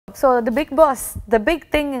So the big boss, the big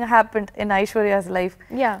thing happened in Aishwarya's life.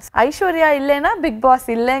 Yeah. Aishwarya illena big boss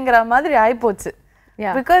illengra madri aayi pochu.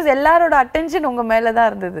 Yeah. Because ellaroda attention unga mela da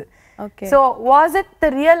irundhudu. Okay. So was it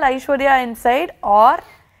the real Aishwarya inside or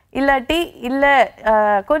illati illa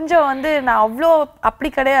konjam vandu na avlo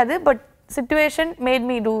appdi kediyadu but situation made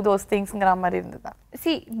me do those things ngra mari irundhuda.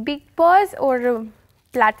 See, Big Boss or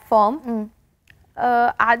platform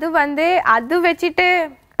அது வந்து அது வெச்சிட்டு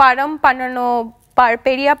படம் பண்ணனும்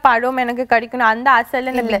பெரிய படம் எனக்கு கிடைக்கணும் அந்த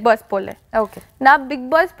ஆசையில நான் பிக் பாஸ் போல. ஓகே. நான் பிக்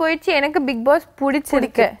பாஸ் போயிச்சு எனக்கு பிக் பாஸ்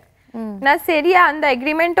பிடிச்சிருக்கு. நான் சரியா அந்த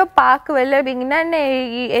அக்ரிமெண்ட்டோ பார்க்கவில்லை அப்படின்னா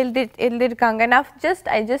எழுதிருக்காங்க. நான்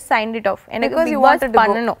I just signed it off. எனக்கு பிக் பாஸ்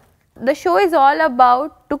பண்ணணும். The show is all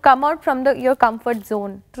about to come out from your comfort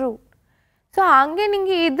zone. True. So அங்கே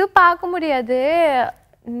நீங்க இது பார்க்க முடியாது.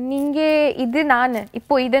 நீங்க இது நானு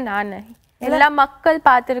இப்போ இது நானு எல்லா மக்கள்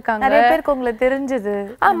பார்த்திருக்காங்க. நிறைய பேருக்கு உங்களுக்கு தெரிஞ்சது.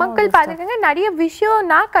 மக்கள் பார்த்திருக்காங்க. நிறைய விஷயம்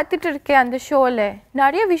நான் கத்துட்டு இருக்கேன் அந்த ஷோல.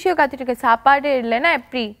 நிறைய விஷயம் கத்துட்டு இருக்கேன். சாப்பாடு இல்லைன்னா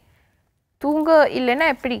எப்படி, தூங்க இல்லைன்னா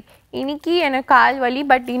எப்படி, இன்னைக்கு எனக்கு கால் வலி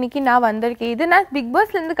பட் இன்னைக்கு நான் வந்திருக்கேன். இது நான் பிக்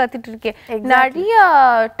பாஸ்ல இருந்து கத்துட்டு இருக்கேன். நிறைய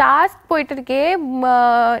டாஸ்க் போயிட்டு இருக்கேன்.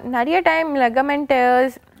 நிறைய டைம்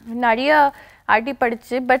லெகமெண்டர்ஸ் நிறைய அடி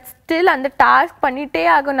படிச்சு பட் ஸ்டில் அந்த டாஸ்க் பண்ணிட்டே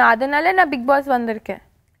ஆகணும். அதனால நான் பிக் பாஸ் வந்திருக்கேன்.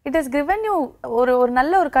 It has given you ஒரு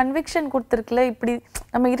நல்ல ஒரு கன்விக்ஷன் கொடுத்திருக்குல. இப்படி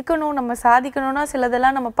நம்ம இருக்கணும், நம்ம சாதிக்கணும்னா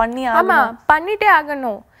சிலதெல்லாம் நம்ம பண்ணி ஆகணும். ஆமா, பண்ணிட்டே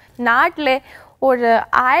ஆகணும். நாட்டில் ஒரு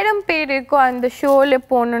 1000 பேர் இருக்கும் அந்த ஷோல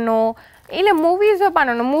போகணும் இல்லை மூவிஸோ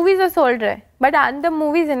பண்ணணும். மூவிஸோ சொல்கிறேன் பட் அந்த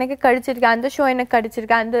மூவிஸ் எனக்கு கிடைச்சிருக்கு, அந்த ஷோ எனக்கு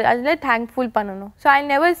கிடைச்சிருக்கு, அதில் தேங்க்ஃபுல் பண்ணணும். So I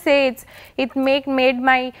never say it made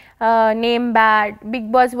my name bad. Big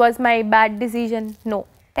Boss was my bad decision. No.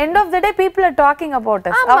 End of the day people are talking about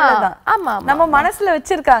us. அவ்வளவுதான். ஆமா, நம்ம மனசுல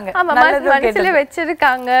வச்சிருக்காங்க. மனசுல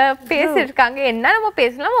வச்சிருக்காங்க, பேசிருக்காங்க. என்ன நம்ம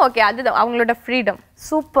பேசலாம், ஓகே, அதுதான் அவங்களோட ஃப்ரீடம்.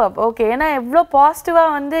 சூப்பர். ஓகே. ஏன்னா எவ்வளோ பாசிட்டிவா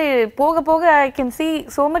வந்து போக போக I can see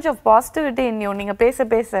so much of positivity in you. நீங்க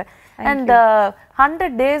பேச and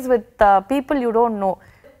 100 days with people you don't know.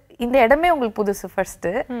 இந்த இடமே உங்களுக்கு புதுசு ஃபர்ஸ்ட்.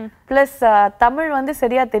 பிளஸ் தமிழ் வந்து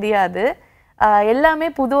சரியா தெரியாது. எல்லாமே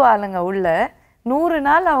புது ஆளுங்க உள்ள. 100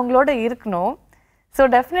 நாள் அவங்களோட இருக்கணும். So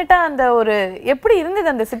definitely அந்த ஒரு எப்படி இருந்தது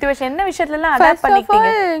அந்த சிச்சுவேஷன், என்ன விஷயத்துல எல்லாம் அடாப்ட்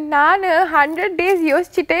பண்ணிட்டீங்க? நான் 100 days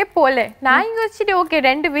யோசிச்சிட்டே போல. நான் யோசிச்சிட்டே ஓகே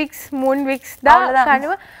 2 வீக்ஸ் 3 வீக்ஸ் தான்.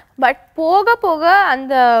 பட் போக போக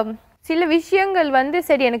அந்த சில விஷயங்கள் வந்து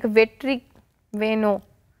சரி எனக்கு வெற்றி வேணும்.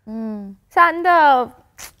 ஸோ அந்த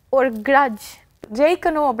ஒரு கிரட்ஜ்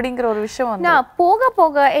ஜெயிக்கணும் அப்படிங்கிற ஒரு விஷயம் வந்து நான் போக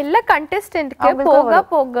போக எல்லா கண்டெஸ்டன்ட்க்கு போக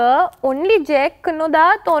போக ஒன்லி ஜெயிக்கணும்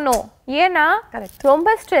தான் தோணும். ஏன்னா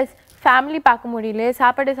ரொம்ப ஸ்ட்ரெஸ், ஃபேமிலி பார்க்க முடியல,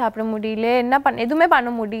 சாப்பாடு சாப்பிட முடியல, எதுவுமே பண்ண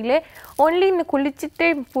முடியல. ஒன்லி இந்த குளிச்சுட்டு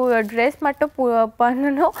ட்ரெஸ் மட்டும்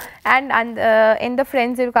பண்ணணும் அண்ட் அந்த எந்த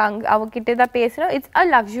ஃப்ரெண்ட்ஸ் இருக்காங்க அவகிட்ட தான் பேசணும். It's a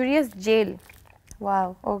luxurious jail.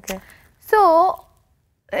 Wow. Okay. So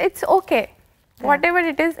it's okay, what ever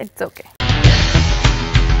it is, it's okay.